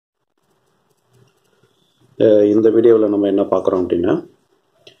இந்த வீடியோவில் நம்ம என்ன பார்க்குறோம் அப்படின்னா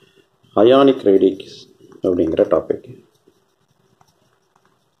அயானிக் ரேடியஸ் அப்படிங்கிற டாபிக்.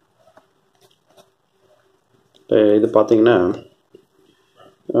 இது பார்த்தீங்கன்னா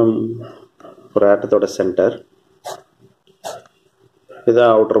ஒரு ஆட்டத்தோட சென்டர்,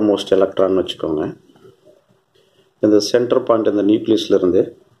 இதான் அவுட்டர் மோஸ்ட் எலக்ட்ரான் வச்சுக்கோங்க. இந்த சென்டர் பாயிண்ட் இந்த நியூக்ளியஸ்லேருந்து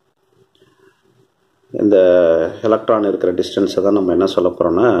இந்த எலக்ட்ரான் இருக்கிற டிஸ்டன்ஸை தான் நம்ம என்ன சொல்ல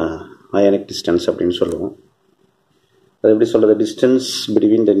போகிறோம்னா அயானிக் டிஸ்டன்ஸ் அப்படின்னு சொல்லுவோம். அது எப்படி சொல்கிறது? Distance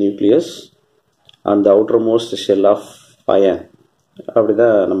between the nucleus and the outer most shell of iron, அப்படி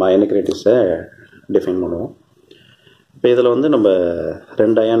தான் நம்ம அயானிக் ரேடியஸை டிஃபைன் பண்ணுவோம். இப்போ இதில் வந்து நம்ம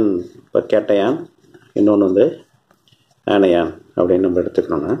ரெண்டு அயான், இப்போ கேட்டயான், இன்னொன்று வந்து ஆனயான் அப்படின்னு நம்ம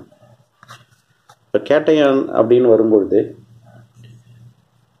எடுத்துக்கணும்னா, இப்போ கேட்டயான் அப்படின்னு வரும்பொழுது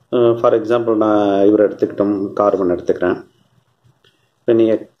ஃபார் எக்ஸாம்பிள் நான் இவரை எடுத்துக்கிட்டோம், கார்பன் எடுத்துக்கிறேன். இப்போ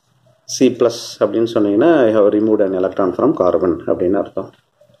நீங்கள் C+ அப்படின்னு சொன்னீங்கன்னா I have removed an electron from carbon அப்படின்னு அர்த்தம்.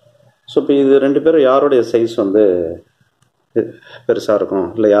 ஸோ இப்போ இது ரெண்டு பேரும் யாருடைய சைஸ் வந்து பெருசாக இருக்கும்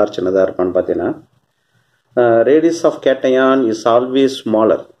இல்லை யார் சின்னதாக இருப்பான்னு பார்த்தீங்கன்னா, radius of cation is always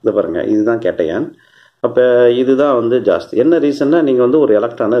smaller. இது பாருங்கள், இதுதான் கேட்டயான். அப்போ இதுதான் வந்து ஜாஸ்தி. என்ன ரீசன்னா, நீங்கள் வந்து ஒரு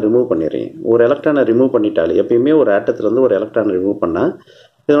எலக்ட்ரானை ரிமூவ் பண்ணிடுறீங்க. ஒரு எலக்ட்ரானை ரிமூவ் பண்ணிட்டாலே, எப்பயுமே ஒரு ஆட்டத்துலேருந்து ஒரு எலக்ட்ரானை ரிமூவ் பண்ணால்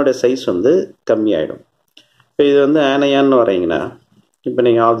இதனுடைய சைஸ் வந்து கம்மியாயிடும். இப்போ இது வந்து ஆனயான்னு வரீங்கன்னா, இப்போ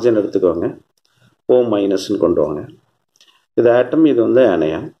நீங்கள் ஆக்சிஜன் எடுத்துக்கோங்க, O- கொண்டு வாங்க. இது ஆட்டம், இது வந்து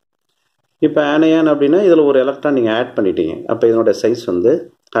ஆனயான். இப்போ ஆனயான் அப்படின்னா இதில் ஒரு எலக்ட்ரான் நீங்கள் ஆட் பண்ணிட்டீங்க. அப்போ இதனுடைய சைஸ் வந்து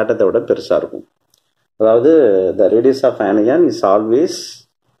ஆட்டத்தை விட பெருசாக இருக்கும். அதாவது the radius of anion is always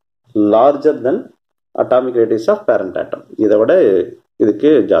larger than atomic radius of parent ஆட்டம். இதை விட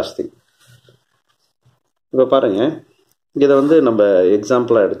இதுக்கு ஜாஸ்தி. இப்போ பாருங்கள், இதை வந்து நம்ம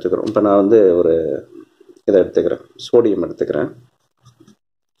எக்ஸாம்பிளாக எடுத்துக்கிறோம். இப்போ நான் வந்து ஒரு இதை எடுத்துக்கிறேன், சோடியம் எடுத்துக்கிறேன்.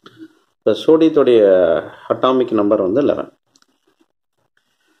 இப்போ சோடியத்துடைய அட்டாமிக் நம்பர் வந்து 11.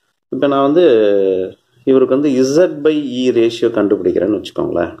 இப்போ நான் வந்து இவருக்கு வந்து Z/E ரேஷியோ கண்டுபிடிக்கிறேன்னு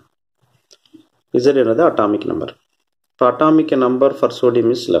வச்சுக்கோங்களேன். Z என்னது? Atomic number. இப்போ atomic number for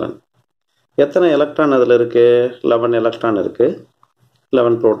sodium is 11. எத்தனை எலக்ட்ரான் அதில் இருக்குது? 11 எலக்ட்ரான் இருக்குது,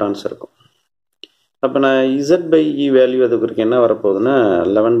 11 ப்ரோட்டான்ஸ் இருக்கும். அப்போ நான் Z/E வேல்யூ அதுக்கு என்ன வரப்போகுதுன்னா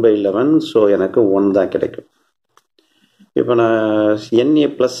 11/11. ஸோ எனக்கு 1 தான் கிடைக்கும். இப்போ நான் Na+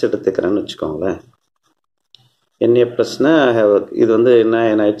 எடுத்துக்கிறேன்னு வச்சுக்கோங்களேன். Na+னா இது வந்து என்ன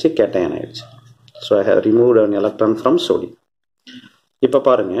ஆயிடுச்சு? கேட்டயான் ஆயிடுச்சு. So I have removed an electron from sodium. இப்போ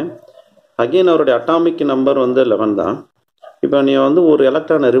பாருங்கள், அகெயின் அவருடைய அட்டாமிக் நம்பர் வந்து 11 தான். இப்போ நீ வந்து ஒரு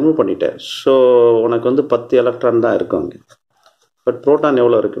எலக்ட்ரானை ரிமூவ் பண்ணிட்ட. ஸோ உனக்கு வந்து 10 எலக்ட்ரான் தான் இருக்கும் அங்கே. பட் ப்ரோட்டான்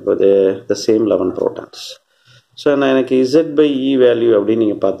எவ்வளோ இருக்குது? இப்போ த சேம் 11 ப்ரோட்டான்ஸ். ஸோ நான் எனக்கு Z/E வேல்யூ அப்படின்னு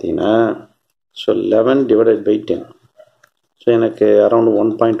நீங்கள் பார்த்தீங்கன்னா, ஸோ 11/10. ஸோ எனக்கு அரௌண்ட்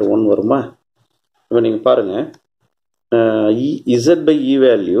 1.1 வருமா? இப்போ நீங்கள் பாருங்கள், Z/E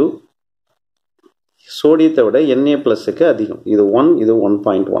வேல்யூ சோடியத்தை விட Na+க்கு அதிகம். இது 1, இது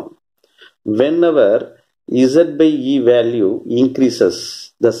 1.1. whenever Z/E value increases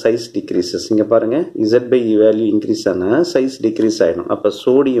the size decreases. இங்கே பாருங்கள், Z/E வேல்யூ இன்க்ரீஸ் ஆனால் சைஸ் டிக்ரீஸ் ஆகிடும். அப்போ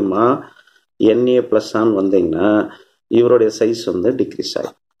சோடியமா Na+ வந்தீங்கன்னா இவருடைய சைஸ் வந்து டிக்ரீஸ்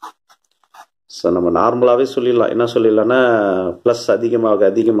ஆகிடும். ஸோ நம்ம நார்மலாகவே சொல்லிடலாம். என்ன சொல்லிடலாம்னா, ப்ளஸ் அதிகமாக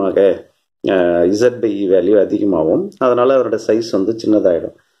அதிகமாக Z/E வேல்யூ அதிகமாகும், அதனால் அவரோட சைஸ் வந்து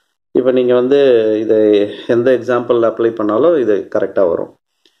சின்னதாகிடும். இப்போ நீங்கள் வந்து இதை எந்த எக்ஸாம்பிள் அப்ளை பண்ணாலும் இது கரெக்டாக வரும்.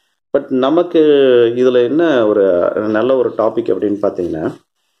 பட் நமக்கு இதில் என்ன ஒரு நல்ல ஒரு டாபிக் அப்படின்னு பார்த்தீங்கன்னா,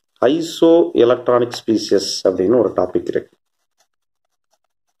 ஐசோ எலக்ட்ரானிக் ஸ்பீசியஸ் அப்படின்னு ஒரு டாபிக் இருக்கு.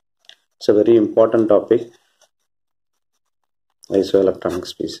 It's a very important topic, iso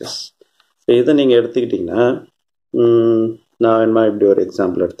electronic species. இதை நீங்கள் எடுத்துக்கிட்டிங்கன்னா, நான் என்ன இப்படி ஒரு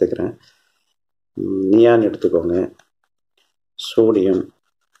எக்ஸாம்பிள் எடுத்துக்கிறேன். நியான் எடுத்துக்கோங்க, சோடியம்,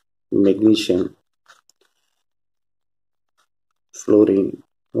 மெக்னீஷியம், ஃப்ளோரின்,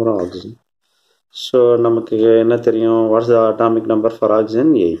 ஒரு ஆக்சிஜன். ஸோ நமக்கு என்ன தெரியும்? What's the atomic number for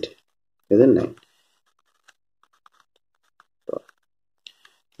oxygen? 8. இது 9.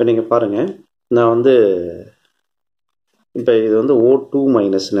 இப்போ நீங்கள் பாருங்கள், நான் வந்து இப்போ இது வந்து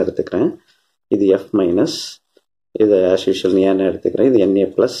O2- எடுத்துக்கிறேன், இது F-, இது ஆஸ் யூஷுவல் நியான் எடுத்துக்கிறேன், இது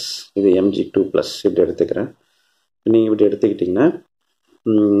Na+, இது Mg2+, இப்படி எடுத்துக்கிறேன். நீங்கள் இப்படி எடுத்துக்கிட்டிங்கன்னா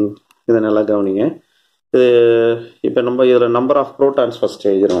இதை நல்லா கவனிங்க. இது இப்போ நம்ம இதில் நம்பர் ஆஃப் ப்ரோட்டான்ஸ் ஃபஸ்ட்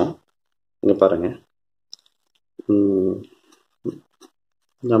எழுதுகிறோம். இங்கே பாருங்கள்,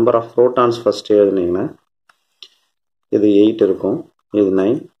 நம்பர் ஆஃப் ப்ரோட்டான்ஸ் ஃபஸ்ட் எழுதுனீங்கன்னா இது 8 இருக்கும், இது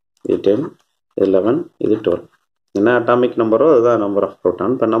 9, இது 10, இது 11, இது 12. என்ன அட்டாமிக் நம்பரோ அதுதான் நம்பர் ஆஃப்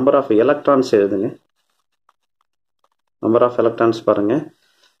ப்ரோட்டான். இப்போ நம்பர் ஆஃப் எலக்ட்ரான்ஸ் எழுதுங்க. நம்பர் ஆஃப் எலக்ட்ரான்ஸ் பாருங்கள்,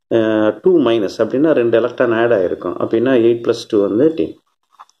 2 மைனஸ் அப்படின்னா 2 எலக்ட்ரான் ஆட் ஆகிருக்கும். அப்படின்னா 8 + 2 வந்து 10.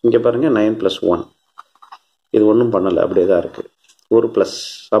 இங்கே பாருங்கள் 9 + 1. இது ஒன்றும் பண்ணலை, அப்படியே தான் இருக்குது. ஒரு ப்ளஸ்.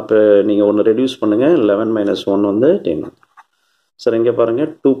 அப்போ நீங்கள் ஒன்று ரெடியூஸ் பண்ணுங்கள். 11 - 1 வந்து 10. சார் இங்கே பாருங்கள்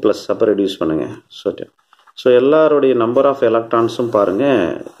 2 +, அப்போ ரெடியூஸ் பண்ணுங்கள். ஸோ 10. ஸோ எல்லாருடைய நம்பர் ஆஃப் எலக்ட்ரான்ஸும் பாருங்கள்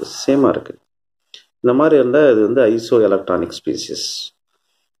சேமாக இருக்குது. இந்த மாதிரி இருந்தால் இது வந்து ஐசோ எலக்ட்ரானிக் ஸ்பீசிஸ்.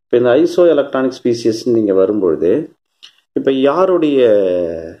 இப்போ இந்த ஐசோ எலக்ட்ரானிக் ஸ்பீசிஸ்ன்னு நீங்கள் வரும்பொழுது இப்போ யாருடைய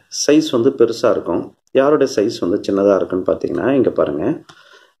சைஸ் வந்து பெருசாக இருக்கும், யாருடைய சைஸ் வந்து சின்னதாக இருக்குன்னு பார்த்தீங்கன்னா இங்கே பாருங்கள்.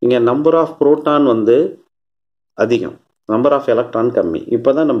 இங்கே நம்பர் ஆஃப் புரோட்டான் வந்து அதிகம், நம்பர் ஆஃப் எலக்ட்ரான் கம்மி. இப்போ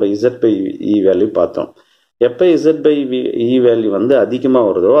தான் நம்ம Z/E வேல்யூ பார்த்தோம். எப்போ Z/E வேல்யூ வந்து அதிகமாக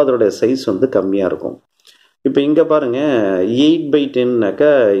வருதோ அதோடைய சைஸ் வந்து கம்மியாக இருக்கும். இப்போ இங்கே பாருங்கள்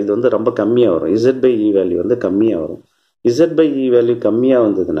 8/10னாக்கா இது வந்து ரொம்ப கம்மியாக வரும். Z/E வேல்யூ வந்து கம்மியாக வரும். Z/E வேல்யூ கம்மியாக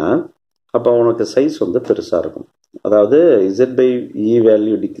வந்ததுன்னா அப்போ உனக்கு சைஸ் வந்து பெருசாக இருக்கும். அதாவது Z/E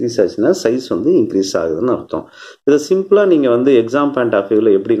வேல்யூ டிக்ரீஸ் ஆச்சுன்னா சைஸ் வந்து இன்க்ரீஸ் ஆகுதுன்னு அர்த்தம். இதை சிம்பிளாக நீங்கள் வந்து எக்ஸாம் பாயிண்ட் ஆஃப்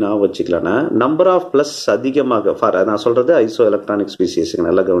வியூவில் எப்படி நான் வச்சுக்கலாம்னா, நம்பர் ஆஃப் ப்ளஸ் அதிகமாக நான் சொல்கிறது ஐசோ எலக்ட்ரானிக் ஸ்பீசிஸுக்கு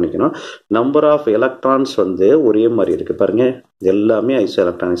நல்லா கவனிக்கணும். நம்பர் ஆஃப் எலக்ட்ரான்ஸ் வந்து ஒரே மாதிரி இருக்குது பாருங்கள், எல்லாமே ஐசோ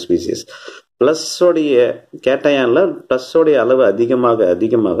எலக்ட்ரானிக் ஸ்பீசிஸ். ப்ளஸ்ஸோடைய கேட்டயானில் ப்ளஸ்ஸோடைய அளவு அதிகமாக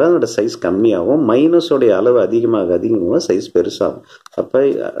அதிகமாக அதோட சைஸ் கம்மியாகும், மைனஸோடைய அளவு அதிகமாக அதிகமாக சைஸ் பெருசாகும். அப்போ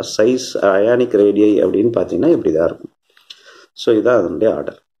சைஸ் அயானிக் ரேடியை அப்படின்னு பார்த்தீங்கன்னா இப்படி தான் இருக்கும். ஸோ இதுதான் அதனுடைய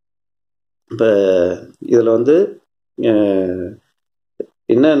ஆர்டர். இப்போ இதில் வந்து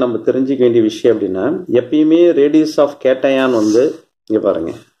என்ன நம்ம தெரிஞ்சிக்க வேண்டிய விஷயம் அப்படின்னா, எப்பயுமே ரேடியஸ் ஆஃப் கேட்டயான் வந்து இங்கே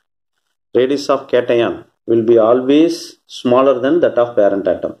பாருங்கள், radius of cation will be always smaller than that of parent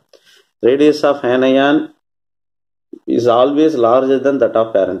atom. Radius of anion is always larger than that of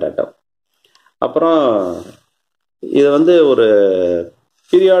parent atom. அப்புறம் இது வந்து ஒரு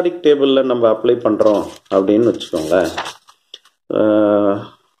பீரியாடிக் டேபிளில் நம்ம அப்ளை பண்ணுறோம் அப்படின்னு வச்சுக்கோங்களேன்.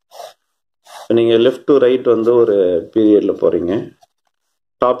 நீங்கள் லெஃப்ட் டு ரைட் வந்து ஒரு பீரியடில் போகிறீங்க,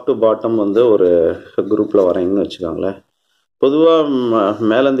 டாப் டு பாட்டம் வந்து ஒரு குரூப்பில் வரீங்கன்னு வச்சுக்கோங்களேன். பொதுவாக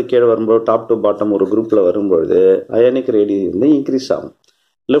மேலேருந்து கீழே வரும்போது டாப் டு பாட்டம் ஒரு குரூப்பில் வரும்பொழுது அயானிக் ரேடியை வந்து இன்க்ரீஸ் ஆகும்.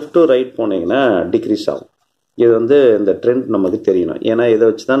 லெஃப்ட் டு ரைட் போனீங்கன்னா டிக்ரீஸ் ஆகும். இது வந்து இந்த ட்ரெண்ட் நமக்கு தெரியணும். ஏன்னா இதை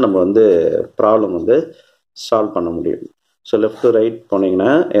வச்சு தான் நம்ம வந்து ப்ராப்ளம் வந்து சால்வ் பண்ண முடியும். ஸோ லெஃப்ட் டு ரைட்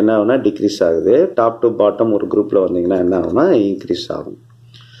போனீங்கன்னா என்ன ஆகுனா டிக்ரீஸ் ஆகுது, டாப் டு பாட்டம் ஒரு குரூப்பில் வந்தீங்கன்னா என்ன ஆகுனா இன்க்ரீஸ் ஆகும்.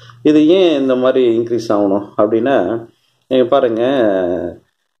 இது ஏன் இந்த மாதிரி இன்க்ரீஸ் ஆகணும் அப்படின்னா, நீங்கள் பாருங்கள்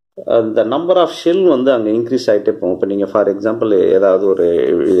அந்த நம்பர் ஆஃப் ஷெல் வந்து அங்கே இன்க்ரீஸ் ஆகிட்டே போகும். இப்போ நீங்கள் ஃபார் எக்ஸாம்பிள் ஏதாவது ஒரு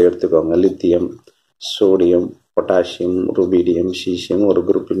இது எடுத்துக்கோங்க, lithium, sodium, potassium, rubidium, caesium ஒரு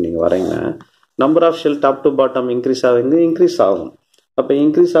குரூப்பில் நீங்கள் வரீங்கன்னா number of shell top to bottom increase ஆகும். அப்போ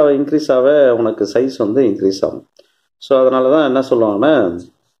இன்க்ரீஸ் ஆக உனக்கு சைஸ் வந்து இன்க்ரீஸ் ஆகும். ஸோ அதனால தான் என்ன சொல்லுவாங்கன்னா,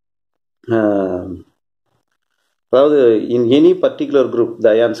 அதாவது in any particular group the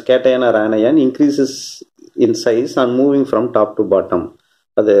ions கேட்டயன் R ஆனயன் increases in size and moving from top to bottom.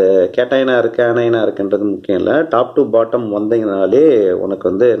 அது கேட்டயனாக இருக்குது ஆனயனாக இருக்குன்றது முக்கியம் இல்லை, டாப் டு பாட்டம் வந்தீங்கனாலே உனக்கு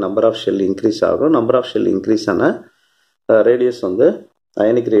வந்து நம்பர் ஆஃப் ஷெல் இன்க்ரீஸ் ஆகும். நம்பர் ஆஃப் ஷெல் இன்க்ரீஸ் ஆனால் ரேடியஸ் வந்து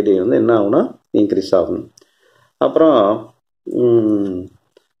அயனிக் ரேடியை வந்து என்ன ஆகும்னா இன்க்ரீஸ் ஆகும். அப்புறம்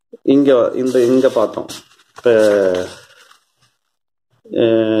இங்கே பார்த்தோம். இப்போ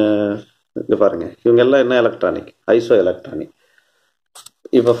இங்கே பாருங்கள், இவங்கெல்லாம் என்ன எலக்ட்ரானிக், ஐசோ எலக்ட்ரானிக்.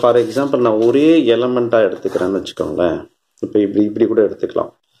 இப்போ ஃபார் எக்ஸாம்பிள் நான் ஒரே எலமெண்ட்டாக எடுத்துக்கிறேன்னு வச்சுக்கோங்களேன். இப்போ இப்படி கூட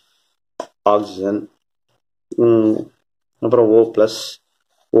எடுத்துக்கலாம். ஆக்சிஜன், அப்புறம் O+,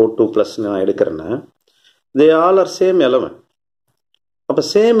 O2+ நான் எடுக்கிறேன்னா they all R same element. அப்போ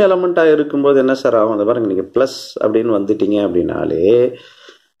சேம் எலமெண்ட்டாக இருக்கும்போது என்ன சார் ஆகும், அந்த பாருங்க நீங்கள் ப்ளஸ் அப்படின்னு வந்துட்டீங்க அப்படின்னாலே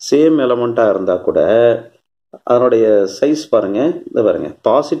சேம் எலமெண்ட்டாக இருந்தால் கூட அதனுடைய சைஸ் பாருங்கள், இந்த பாருங்கள்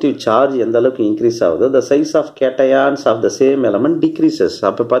பாசிட்டிவ் சார்ஜ் எந்த அளவுக்கு இன்க்ரீஸ் ஆகுது, the size of cations of the same element decreases.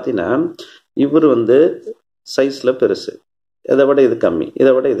 அப்போ பார்த்தீங்கன்னா இவர் வந்து சைஸில் பெருசு, இதை விட இது கம்மி,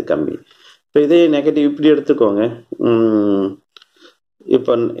 இதை விட இது கம்மி. இப்போ இதே நெகட்டிவ் இப்படி எடுத்துக்கோங்க.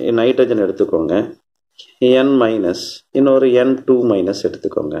 இப்போ நைட்ரஜன் எடுத்துக்கோங்க, N-, இன்னொரு N2-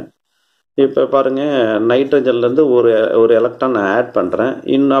 எடுத்துக்கோங்க. இப்போ பாருங்கள் நைட்ரஜன்லேருந்து ஒரு எலக்ட்ரான் ஆட் பண்ணுறேன்,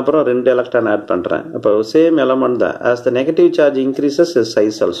 இன்னும் அப்புறம் 2 எலக்ட்ரான் ஆட் பண்ணுறேன். அப்போ சேம் எலமெண்ட் தான். As the negative charge increases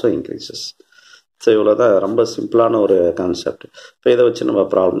size also increases. So இவ்வளோ தான், ரொம்ப சிம்பிளான ஒரு கான்செப்ட். இப்போ இதை வச்சு நம்ம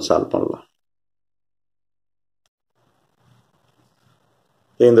ப்ராப்ளம் சால்வ் பண்ணலாம்.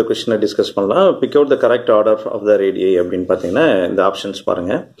 இந்த கொஸ்டினை டிஸ்கஸ் பண்ணலாம். Big out the correct order of the ரேடியை அப்படின்னு பார்த்தீங்கன்னா இந்த ஆப்ஷன்ஸ்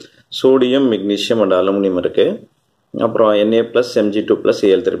பாருங்கள். சோடியம், மெக்னீஷியம் அண்ட் அலுமினியம் இருக்குது. அப்புறம் Na+, Mg2+,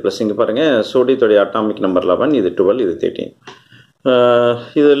 Al3+. இங்கே பாருங்கள் சோடியத்துடைய அட்டாமிக் நம்பர் 11, இது 12, இது 13.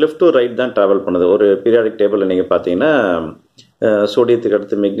 இது லெஃப்ட் டு ரைட் தான் ட்ராவல் பண்ணுது. ஒரு பீரியாடிக் டேபிளில் நீங்கள் பார்த்தீங்கன்னா சோடியத்துக்கு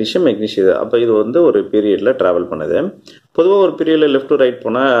அடுத்து மெக்னீஷியம் அப்போ இது வந்து ஒரு பீரியடில் ட்ராவல் பண்ணுது. பொதுவாக ஒரு பீரியடில் லெஃப்ட் டு ரைட்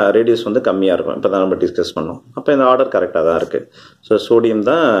போனால் ரேடியஸ் வந்து கம்மியாக இருக்கும். இப்போ தான் நம்ம டிஸ்கஸ் பண்ணோம். அப்போ இந்த ஆர்டர் கரெக்டாக தான் இருக்குது. ஸோ சோடியம்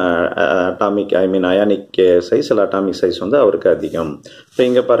தான் அயானிக் சைஸ் இல்லை அட்டாமிக் சைஸ் வந்து அவருக்கு அதிகம். இப்போ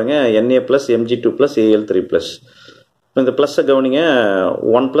இங்கே பாருங்கள் Na+, Mg2+, Al3+. இந்த ப்ளஸ்ஸை கவனிங்க,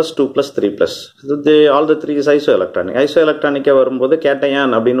 1+, 2+, 3+. இது ஆல் த 3 இஸ் ஐசோஎலக்ட்ரானிக். ஐசோஎலக்ட்ரானிக்காக வரும்போது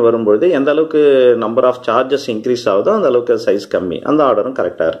கேட்டையான் அப்படின்னு வரும்போது எந்த அளவுக்கு நம்பர் ஆஃப் சார்ஜஸ் இன்க்ரீஸ் ஆகுதோ அந்த அளவுக்கு சைஸ் கம்மி. அந்த ஆர்டரும்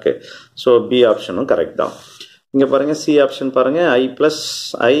கரெக்டாக இருக்குது. ஸோ பி ஆப்ஷனும் கரெக்ட் தான். இங்கே பாருங்கள் சி ஆப்ஷன் பாருங்கள், I+,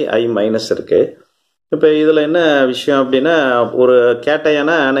 I- இருக்குது. இப்போ இதில் என்ன விஷயம் அப்படின்னா, ஒரு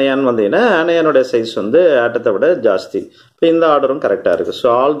கேட்டையான ஆனையான் வந்தீங்கன்னா ஆனையானோட சைஸ் வந்து ஆட்டத்தை விட ஜாஸ்தி. இப்போ இந்த ஆர்டரும் கரெக்டாக இருக்குது. So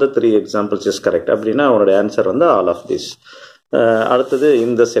all the 3 examples is correct. அப்படின்னா அவனோட ஆன்சர் வந்து ஆல் ஆஃப் திஸ். அடுத்தது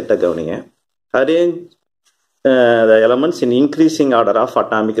இந்த செட்டை கவனிங்க. Arrange the elements in increasing order of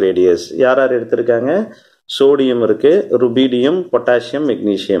atomic radius. யார் யார் எடுத்திருக்காங்க? சோடியம் இருக்குது, ருபீடியம், பொட்டாசியம்,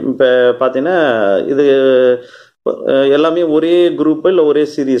 மெக்னீஷியம். இப்போ பார்த்தீங்கன்னா இது எல்லாமே ஒரே குரூப்பு இல்லை ஒரே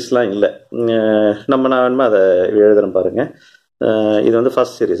சீரீஸ்லாம் இல்லை. நான் வேணுமா அதை எழுதுறேன் பாருங்கள். இது வந்து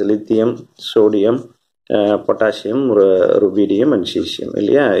first series lithium, sodium, potassium, rubidium and caesium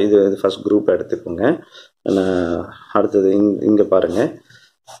இல்லையா? இது ஃபர்ஸ்ட் குரூப் எடுத்துக்கோங்க. அடுத்தது இங்கே பாருங்கள்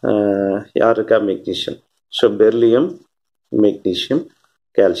யார் இருக்கா? Magnesium. So beryllium, magnesium,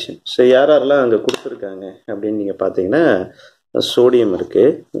 calcium. So யாரெல்லாம் அங்கே கொடுத்துருக்காங்க அப்படின்னு நீங்கள் பார்த்தீங்கன்னா சோடியம்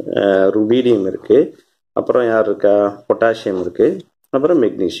இருக்குது, ருபீடியம் இருக்குது, அப்புறம் யார் இருக்கா? பொட்டாசியம் இருக்குது, அப்புறம்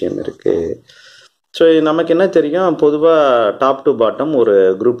மெக்னீஷியம் இருக்குது. ஸோ நமக்கு என்ன தெரியும், பொதுவாக டாப் டு பாட்டம் ஒரு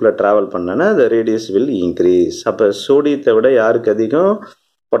குரூப்பில் ட்ராவல் பண்ணனா the radius will increase. அப்போ சோடியத்தை விட யாருக்கு அதிகம்?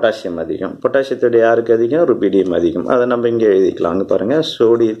 பொட்டாசியம் அதிகம். பொட்டாசியத்தை விட யாருக்கு அதிகம்? ருபீடியம் அதிகம். அதை நம்ம இங்கே எழுதிக்கலாம். அங்கே பாருங்கள்,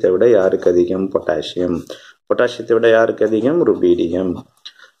 சோடியத்தை விட யாருக்கு அதிகம்? பொட்டாசியம். பொட்டாசியத்தை விட யாருக்கு அதிகம்? ருபீடியம்.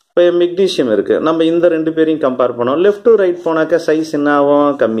 இப்போ மெக்னீஷியம் இருக்குது. நம்ம இந்த ரெண்டு பேரையும் கம்பேர் பண்ணோம். லெஃப்ட் டு ரைட் போனாக்கா சைஸ் என்ன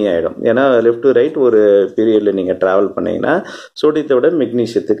ஆகும்? கம்மியாயிடும். ஏன்னா லெஃப்ட் டு ரைட் ஒரு பீரியடில் நீங்கள் ட்ராவல் பண்ணீங்கன்னா சோடியத்தை விட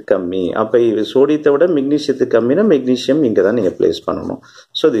மெக்னீஷியத்துக்கு கம்மி. அப்போ சோடியத்தை விட மெக்னீஷியத்துக்கு கம்மினா மெக்னீஷியம் இங்கே தான் நீங்கள் பிளேஸ் பண்ணணும்.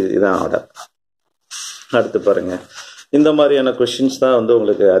 ஸோ இதுதான் ஆர்டர். அடுத்து பாருங்கள், இந்த மாதிரியான கொஷின்ஸ் தான் வந்து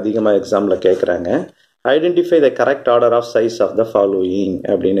உங்களுக்கு அதிகமாக எக்ஸாமில் கேட்குறாங்க. Identify the correct order of size of the following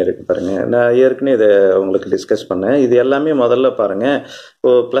அப்படின்னு இருக்கு பாருங்க. நான் ஏற்கனவே இதை உங்களுக்கு டிஸ்கஸ் பண்ணேன். இது எல்லாமே முதல்ல பாருங்க,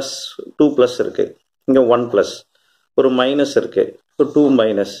 +2+ இருக்கு, இங்கே 1+, ஒரு மைனஸ் இருக்கு, ஒரு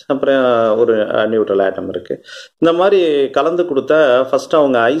 2-, அப்புறம் ஒரு நியூட்ரல் ஆட்டம் இருக்கு. இந்த மாதிரி கலந்து கொடுத்தா ஃபர்ஸ்ட்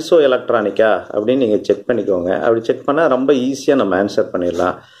அவங்க ஐசோ எலக்ட்ரானிக்கா அப்படின்னு நீங்க செக் பண்ணிக்கோங்க. அப்படி செக் பண்ணா ரொம்ப ஈஸியா நம்ம ஆன்சர்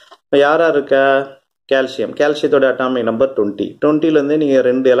பண்ணிடலாம். யாரா இருக்கா? கால்சியம். கால்சியத்தோட atomic number 20. 20லேருந்து நீங்கள்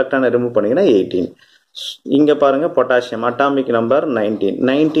 2 எலக்ட்ரானை ரிமூவ் பண்ணீங்கன்னா 18. இங்கே பாருங்க, பொட்டாசியம் அட்டாமிக் நம்பர் 19.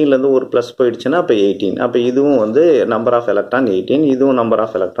 19லேருந்து ஒரு ப்ளஸ் போயிடுச்சுன்னா அப்போ 18. அப்போ இதுவும் வந்து நம்பர் ஆஃப் எலக்ட்ரான் 18, இதுவும் நம்பர்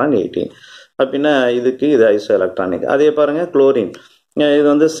ஆஃப் எலக்ட்ரான் 18. அப்படின்னா இதுக்கு இது ஐசோ எலக்ட்ரானிக். அதே பாருங்க, குளோரின். இது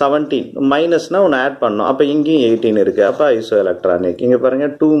வந்து 17 மைனஸ்னா ஒன்று ஆட் பண்ணணும். அப்போ இங்கேயும் 18 இருக்கு. அப்போ ஐசோ எலக்ட்ரானிக். இங்கே பாருங்க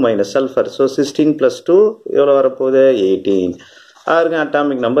 2- சல்ஃபர். ஸோ 16 + 2 எவ்வளோ வரப்போகுது? 18. பாருங்க,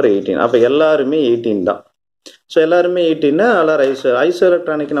 அட்டாமிக் நம்பர் 18. அப்போ எல்லாருமே 18 தான். ஸோ எல்லாருமே 18னா எல்லாரும் ஐசோ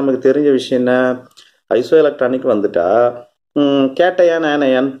எலக்ட்ரானிக். நமக்கு தெரிஞ்ச விஷயம் என்ன? ஐசோ எலக்ட்ரானிக் வந்துட்டா கேட்டையான்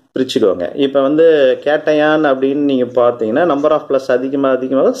ஆனையான் பிரிச்சுக்கோங்க. இப்போ வந்து கேட்டையான் அப்படின்னு நீங்கள் பார்த்தீங்கன்னா நம்பர் ஆஃப் ப்ளஸ்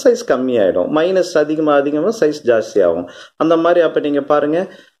அதிகமாக சைஸ் கம்மியாயிடும், மைனஸ் அதிகமாக சைஸ் ஜாஸ்தி ஆகும். அந்த மாதிரி அப்போ நீங்கள் பாருங்கள்.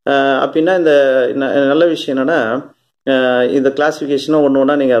 அப்படின்னா இந்த நல்ல விஷயம் என்னன்னா, இந்த கிளாசிஃபிகேஷனை ஒன்று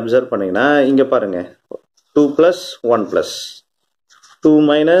ஒன்றா நீங்கள் அப்சர்வ் பண்ணீங்கன்னா இங்கே பாருங்கள், 2+, 1+, 2-,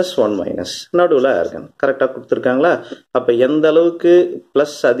 1- நடுவில் ஆர்கன் கரெக்டாக கொடுத்துருக்காங்களா? அப்போ எந்த அளவுக்கு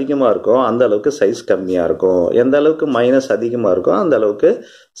ப்ளஸ் அதிகமாக இருக்கோ அந்த அளவுக்கு சைஸ் கம்மியாக இருக்கும், எந்த அளவுக்கு மைனஸ் அதிகமாக இருக்கோ அந்த அளவுக்கு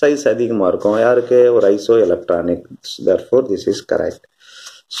சைஸ் அதிகமாக இருக்கும். யாருக்கு? ஒரு iso electronic. therefore this is correct.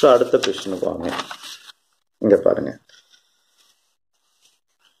 So அடுத்த கொஸ்டினுக்கு வாங்க. இங்கே பாருங்க,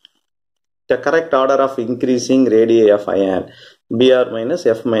 the correct order of increasing radii of ion Br-,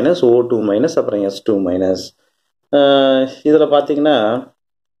 F-, O2-, அப்புறம் S2-. இதில் பார்த்தீங்கன்னா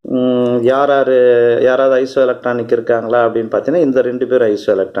யாராவது ஐசோ எலக்ட்ரானிக் இருக்காங்களா அப்படின்னு பார்த்தீங்கன்னா இந்த 2 பேர் ஐசோ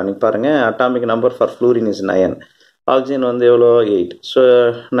எலக்ட்ரானிக். பாருங்கள், atomic number for fluorine is 9, oxygen வந்து எவ்வளோ? 8. ஸோ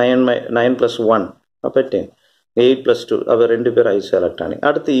 9 + 1 அப்போ 10, 8 + 2 அப்போ 2 பேர் ஐசோ எலக்ட்ரானிக்.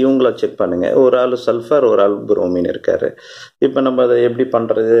 அடுத்து இவங்கள செக் பண்ணுங்கள். ஒரு ஆள் சல்ஃபர், ஒரு ஆள் புரோமின் இருக்காரு. இப்போ நம்ம அதை எப்படி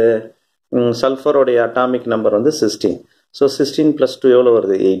பண்ணுறது? சல்ஃபரோடைய அட்டாமிக் நம்பர் வந்து 16. ஸோ 16 + 2 எவ்வளோ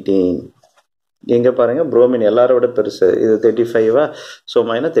வருது? 18. இங்கே பாருங்கள், புரோமின் எல்லாரோட பெருசு. இது 35. ஸோ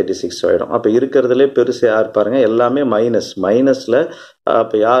 -36 ஆகிடும். அப்போ இருக்கிறதுலே பெருசு யார் பாருங்கள்? எல்லாமே மைனஸில்.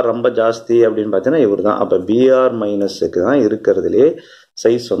 அப்போ யார் ரொம்ப ஜாஸ்தி அப்படின்னு பார்த்தீங்கன்னா இவர் தான். அப்போ Br- தான் இருக்கிறதுலே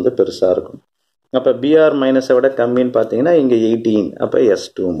சைஸ் வந்து பெருசாக இருக்கும். அப்போ Br- விட கம்மின்னு பார்த்தீங்கன்னா இங்கே 18. அப்போ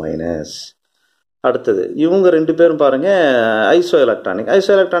S2-. அடுத்தது இவங்க ரெண்டு பேரும் பாருங்க ஐசோ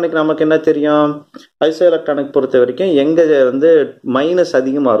எலக்ட்ரானிக் நமக்கு என்ன தெரியும்? ஐசோ எலக்ட்ரானிக் பொறுத்த வரைக்கும் எங்க வந்து மைனஸ்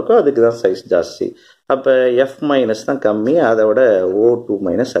அதிகமாக இருக்கோ அதுக்கு தான் சைஸ் ஜாஸ்தி. அப்போ F மைனஸ் தான் கம்மி, அதை விட O2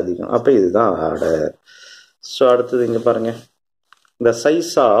 மைனஸ் அதிகம். அப்போ இதுதான் ஆர்டர். ஸோ அடுத்தது இங்கே பாருங்க, the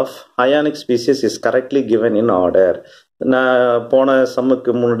size of ionic species is correctly given in order. நான் போன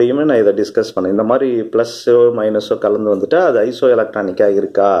சம்முக்கு முன்னாடியுமே நான் இதை டிஸ்கஸ் பண்ணேன். இந்த மாதிரி ப்ளஸ்ஸோ மைனஸோ கலந்து வந்துட்டா அது ஐசோ எலக்ட்ரானிக்காக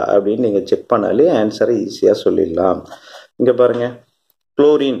இருக்கா அப்படின்னு நீங்கள் செக் பண்ணாலே ஆன்சரை ஈஸியாக சொல்லிடலாம். இங்கே பாருங்கள்,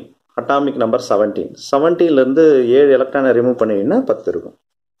 குளோரின் அட்டாமிக் நம்பர் 17. 17லேருந்து 7 எலக்ட்ரானை ரிமூவ் பண்ணிங்கன்னா 10 இருக்கும்.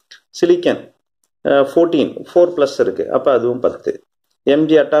 சிலிக்கன் 14, 4+ இருக்குது, அப்போ அதுவும் 10.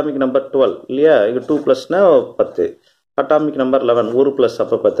 Mg அட்டாமிக் நம்பர் 12 இல்லையா, இங்கே 2+னா 10. அட்டாமிக் நம்பர் 11, 1+,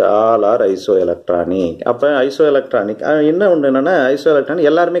 அப்போ 10. All R iso electronic. அப்போ ஐசோ எலக்ட்ரானிக் என்ன ஒன்று என்னென்னா, ஐசோ எலக்ட்ரானிக்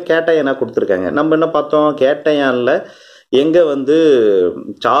எல்லாருமே கேட்டயனாக கொடுத்துருக்காங்க. நம்ம என்ன பார்த்தோம், கேட்டயானில் எங்கே வந்து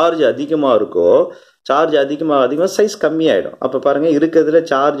சார்ஜ் அதிகமாக இருக்கோ, சார்ஜ் அதிகமாக சைஸ் கம்மியாயிடும். அப்போ பாருங்கள், இருக்கிறதுல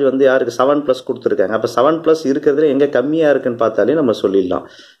சார்ஜ் வந்து யாருக்கு 7+ கொடுத்துருக்காங்க. அப்போ 7+ இருக்கிறதுல எங்கே கம்மியாக இருக்குன்னு பார்த்தாலே நம்ம சொல்லிடலாம்.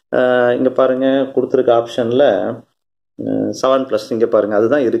 இங்கே பாருங்கள், கொடுத்துருக்க ஆப்ஷனில் 7+, இங்கே பாருங்கள்,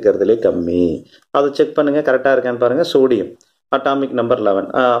 அதுதான் இருக்கிறதுலே கம்மி. அதை செக் பண்ணுங்கள் கரெக்டாக இருக்கான்னு பாருங்கள். சோடியம் அட்டாமிக் நம்பர் 11,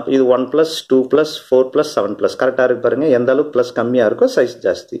 இது 1+, 2+, 4+, 7+, கரெக்டாக இருக்கு பாருங்கள். எந்த அளவுக்கு ப்ளஸ் கம்மியாக இருக்கோ சைஸ்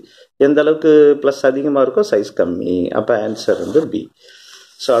ஜாஸ்தி, எந்த அளவுக்கு ப்ளஸ் அதிகமாக இருக்கோ சைஸ் கம்மி. அப்போ ஆன்சர் வந்து பி.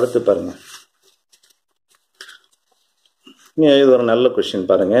 ஸோ அடுத்து பாருங்கள், இது ஒரு நல்ல கொஸ்டின்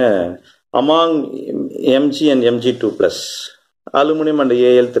பாருங்கள். Among Mg and Mg2+, aluminium and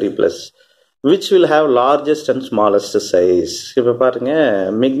Al3+, which will have largest and smallest size? இப்போ பாருங்க,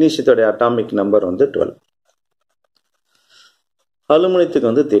 மெக்னீசியத்தோட அட்டாமிக் நம்பர் வந்து 12, அலுமினியத்துக்கு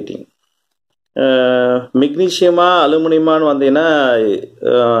வந்து 13. மெக்னீசியமா அலுமினியமானு வந்தீங்கன்னா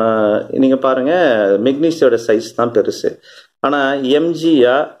நீங்கள் பாருங்கள், மெக்னீசியோட சைஸ் தான் பெருசு. ஆனால்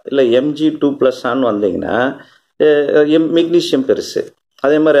எம்ஜியா இல்லை Mg2+ஆன்னு வந்தீங்கன்னா மெக்னீசியம் பெருசு.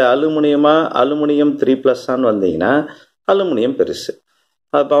 அதே மாதிரி அலுமினியம் 3+ஆன்னு வந்தீங்கன்னா அலுமினியம் பெருசு.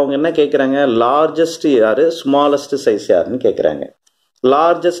 அப்போ அவங்க என்ன கேட்குறாங்க, லார்ஜஸ்ட் யார், ஸ்மாலஸ்ட் சைஸ் யாருன்னு கேட்குறாங்க.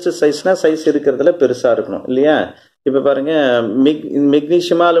 லார்ஜஸ்ட் சைஸ்னால் சைஸ் இருக்கிறதுல பெருசாக இருக்கணும் இல்லையா. இப்போ பாருங்கள்,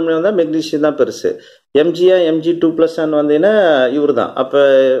 மெக்னீஷியமா அலுமினியம் தான், மெக்னீஷியம் தான் பெருசு. எம்ஜியா Mg2+ஆன்னு வந்தீங்கன்னா இவர் தான். அப்போ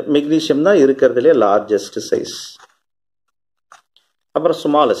மெக்னீஷியம் தான் இருக்கிறதுலே லார்ஜஸ்ட் சைஸ். அப்புறம்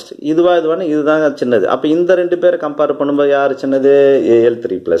ஸ்மாலஸ்ட் இதுவான இதுதாங்க சின்னது. அப்போ இந்த ரெண்டு பேரை கம்பேர் பண்ணும்போது யார் சின்னது,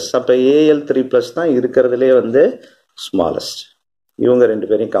 Al3+. அப்போ Al3+ தான் இருக்கிறதுலே வந்து ஸ்மாலஸ்ட். இவங்க ரெண்டு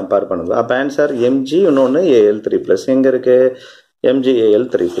பேரையும் கம்பேர் பண்ணுது. அப்போ ஆன்சர் Mg, இன்னொன்று Al3+. எங்கே இருக்கு,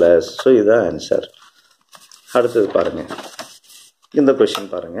 MgAl3+. ஸோ இதுதான் ஆன்சர். அடுத்தது பாருங்க, இந்த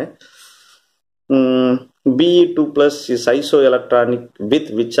கொஸ்டின் பாருங்க. Be2+ is isoelectronic with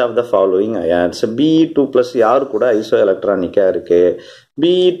which of the following ions? Be2+ யாரு கூட ஐசோஎலக்ட்ரானிக்கா இருக்கு?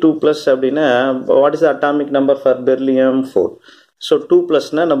 Be2+ அப்படின்னா what is atomic number for beryllium? 4. So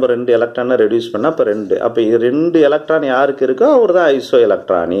 2+னா நம்ம 2 எலக்ட்ரானை ரெடியூஸ் பண்ணால் அப்போ 2. அப்போ இது 2 எலக்ட்ரான் யாருக்கு இருக்கோ அவர் தான் ஐசோ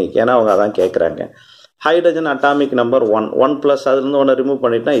எலக்ட்ரானிக். ஏன்னா அவங்க அதான் கேட்குறாங்க. ஹைட்ரஜன் அட்டாமிக் நம்பர் 1+, அதுலேருந்து ஒன்று ரிமூவ்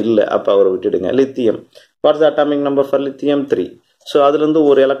பண்ணிட்டா இல்லை, அப்போ அவரை விட்டுடுங்க. Lithium, watts atomic number for lithium? 3. So அதுலேருந்து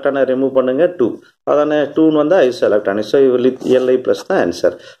ஒரு எலக்ட்ரானை ரிமூவ் பண்ணுங்க, 2. அதானே 2ன்னு வந்து ஐசோ எலக்ட்ரானிக். ஸோ Li+ தான்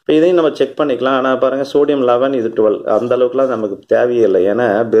ஆன்சர். இப்போ இதையும் நம்ம செக் பண்ணிக்கலாம். ஆனால் பாருங்கள், சோடியம் 11, இது 12. அந்த அளவுக்குலாம் நமக்கு தேவையே இல்லை, ஏன்னா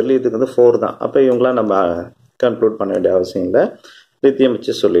பெர்லியத்துக்கு வந்து 4 தான். அப்போ இவங்களாம் நம்ம கன்க்ளூட் பண்ண வேண்டிய அவசியம் இல்லை, லித்தியம்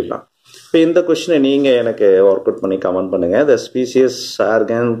வச்சு சொல்லிடலாம். இப்போ இந்த கொஸ்டினை நீங்கள் எனக்கு ஒர்க் அவுட் பண்ணி கமெண்ட் பண்ணுங்கள். த species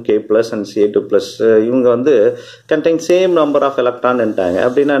organ K+ and Ca2+, இவங்க வந்து கண்டெயின் சேம் நம்பர் ஆஃப் எலக்ட்ரான்ட்டாங்க.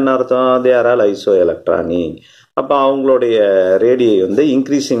 அப்படின்னா என்ன அர்த்தம், they are all iso electronic. அப்போ அவங்களுடைய ரேடியை வந்து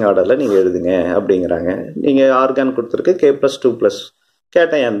இன்க்ரீசிங் ஆர்டரில் நீங்கள் எழுதுங்க அப்படிங்கிறாங்க. நீங்கள் ஆர்கான் கொடுத்துருக்கு K+, 2+,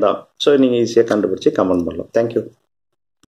 கேட்டேன் தான். ஸோ நீங்கள் ஈஸியாக கண்டுபிடிச்சி கமெண்ட் பண்ணலாம். தேங்க்யூ.